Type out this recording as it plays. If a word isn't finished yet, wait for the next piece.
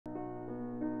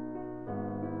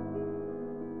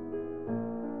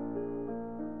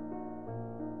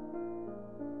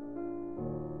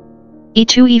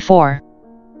e2 e4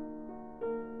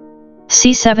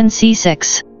 c7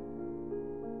 c6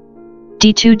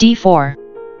 d2 d4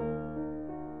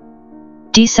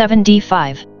 d7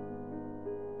 d5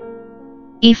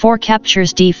 e4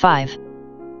 captures d5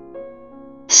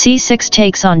 c6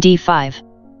 takes on d5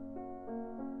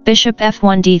 bishop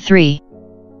f1 d3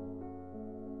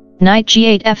 knight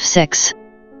g8 f6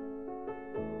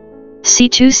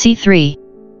 c2 c3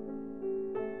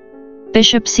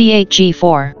 bishop c8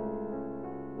 g4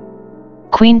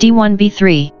 queen d1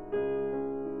 b3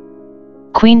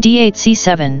 queen d8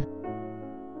 c7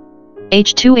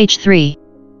 h2 h3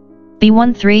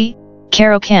 b1 3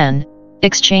 Caruana,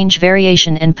 exchange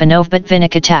variation in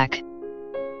Panovbotvinnik attack.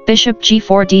 Bishop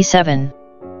g4 d7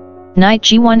 knight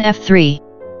g1 f3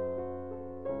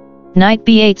 knight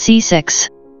b8 c6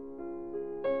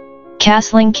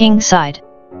 castling king side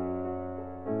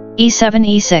e7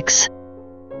 e6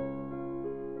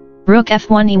 rook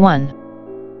f1 e1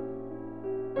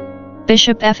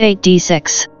 bishop f8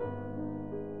 d6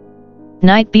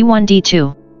 knight b1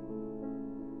 d2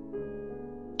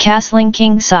 castling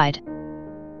king side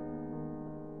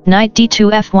knight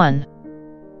d2 f1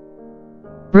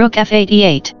 rook f8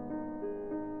 e8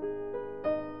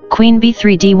 queen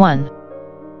b3 d1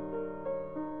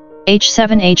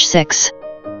 h7 h6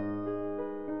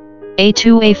 a2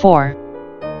 a4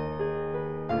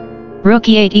 rook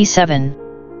e8 e7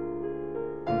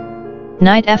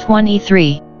 knight f1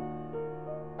 e3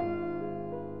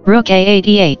 rook a8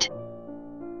 e8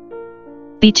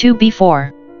 b2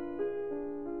 b4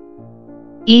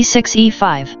 e6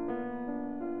 e5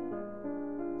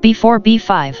 b4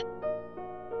 b5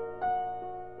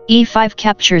 e5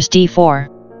 captures d4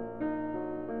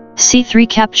 c3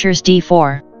 captures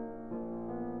d4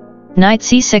 knight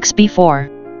c6 b4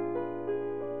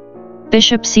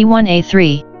 bishop c1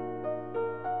 a3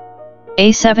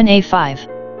 a7 a5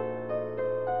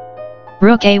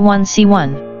 rook a1 c1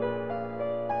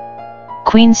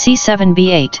 queen c7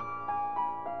 b8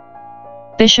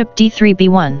 bishop d3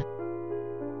 b1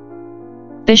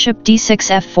 bishop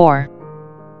d6 f4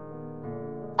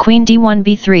 queen d1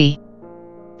 b3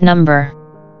 number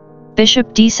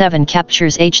bishop d7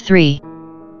 captures h3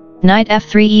 knight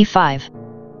f3 e5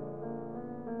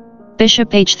 bishop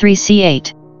h3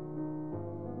 c8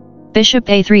 bishop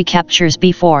a3 captures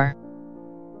b4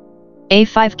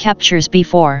 a5 captures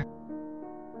b4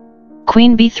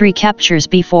 queen b3 captures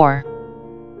b4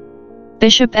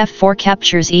 bishop f4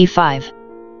 captures e5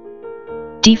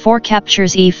 d4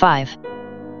 captures e5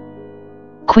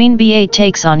 queen b8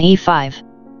 takes on e5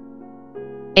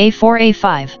 a4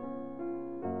 a5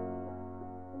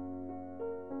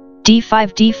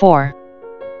 d5 d4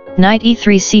 knight e3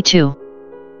 c2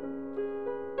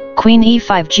 queen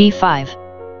e5 g5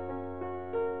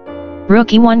 rook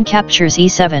e1 captures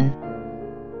e7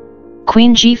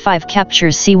 queen g5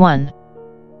 captures c1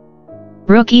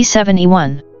 rook e7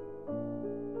 e1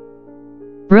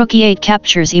 rook e8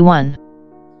 captures e1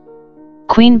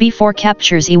 queen b4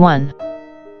 captures e1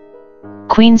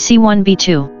 queen c1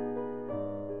 b2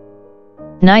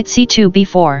 knight c2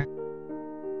 b4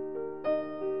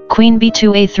 queen b2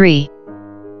 a3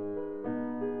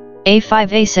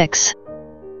 a5 a6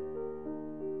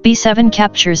 b7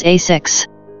 captures a6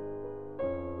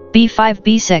 b5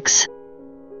 b6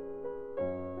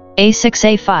 a6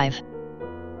 a5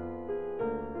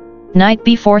 knight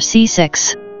b4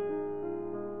 c6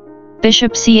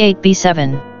 bishop c8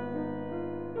 b7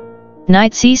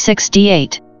 knight c6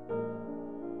 d8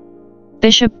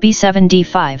 bishop b7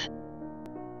 d5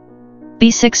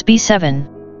 b6 b7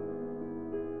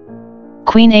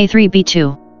 queen a3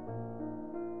 b2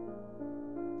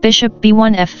 bishop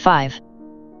b1 f5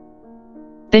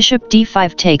 bishop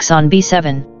d5 takes on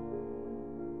b7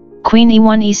 queen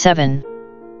e1 e7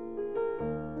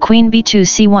 queen b2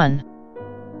 c1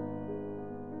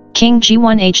 king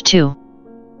g1 h2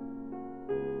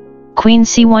 queen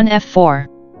c1 f4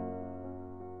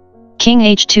 king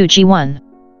h2 g1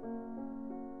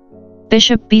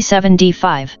 bishop b7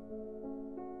 d5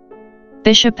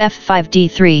 bishop f5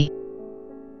 d3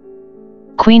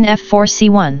 queen f4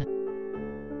 c1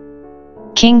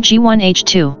 king g1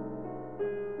 h2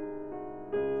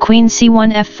 queen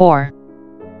c1 f4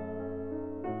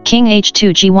 king h2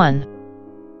 g1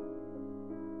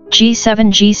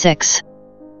 g7 g6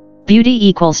 beauty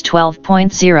equals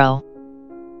 12.0